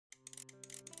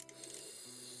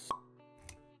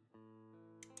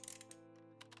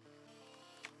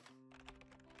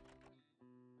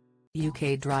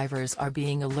UK drivers are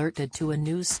being alerted to a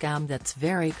new scam that's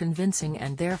very convincing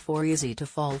and therefore easy to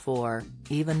fall for,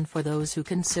 even for those who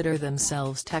consider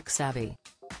themselves tech-savvy.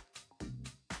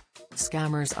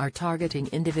 Scammers are targeting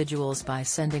individuals by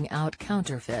sending out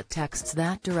counterfeit texts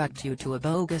that direct you to a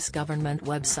bogus government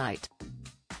website.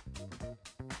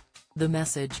 The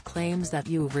message claims that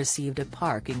you've received a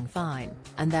parking fine,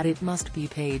 and that it must be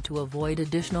paid to avoid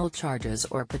additional charges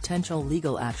or potential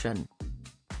legal action.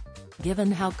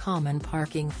 Given how common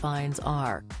parking fines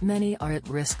are, many are at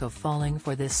risk of falling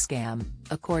for this scam,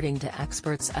 according to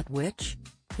experts at Which?,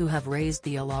 who have raised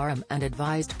the alarm and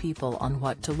advised people on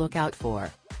what to look out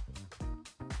for.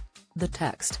 The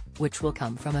text, which will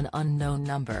come from an unknown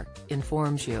number,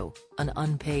 informs you an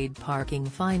unpaid parking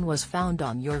fine was found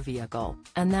on your vehicle,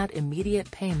 and that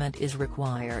immediate payment is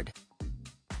required.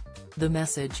 The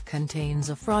message contains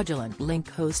a fraudulent link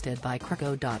hosted by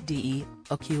Krakow.de,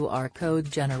 a QR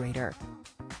code generator.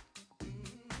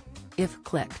 If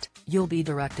clicked, you'll be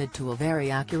directed to a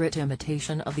very accurate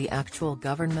imitation of the actual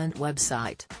government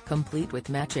website, complete with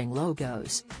matching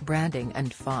logos, branding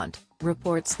and font,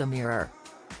 reports the Mirror.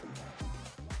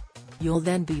 You'll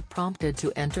then be prompted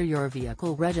to enter your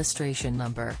vehicle registration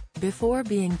number, before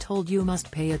being told you must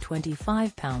pay a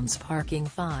 £25 parking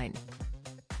fine.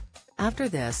 After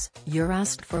this, you're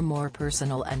asked for more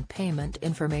personal and payment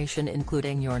information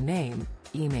including your name,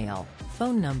 email,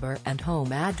 phone number and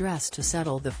home address to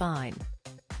settle the fine.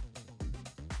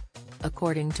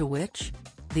 According to Which?,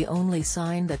 the only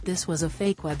sign that this was a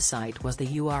fake website was the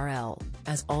URL,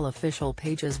 as all official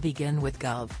pages begin with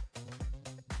Gov.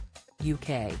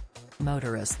 UK.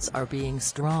 Motorists are being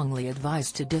strongly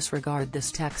advised to disregard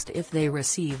this text if they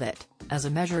receive it, as a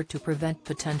measure to prevent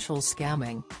potential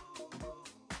scamming.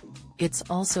 It's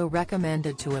also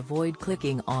recommended to avoid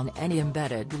clicking on any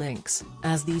embedded links,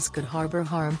 as these could harbor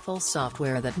harmful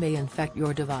software that may infect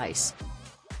your device.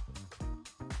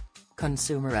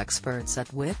 Consumer experts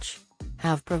at Which?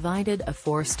 Have provided a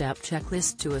 4-step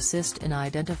checklist to assist in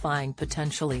identifying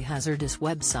potentially hazardous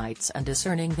websites and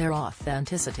discerning their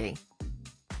authenticity.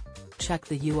 Check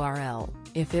the URL.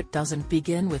 If it doesn't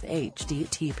begin with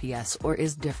HTTPS or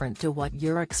is different to what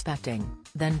you're expecting,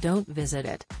 then don't visit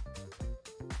it.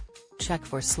 Check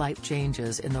for slight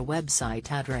changes in the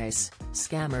website address.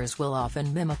 Scammers will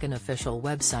often mimic an official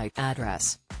website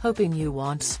address, hoping you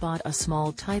won't spot a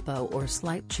small typo or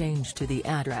slight change to the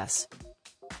address.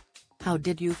 How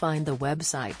did you find the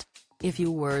website? If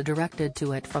you were directed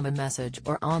to it from a message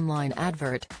or online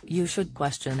advert, you should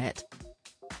question it.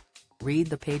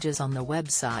 Read the pages on the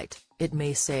website. It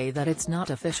may say that it's not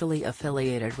officially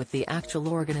affiliated with the actual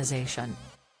organization.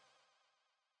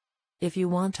 If you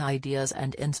want ideas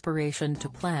and inspiration to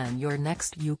plan your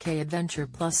next UK adventure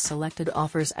plus selected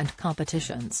offers and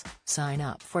competitions, sign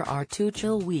up for our 2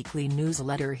 Chill weekly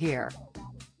newsletter here.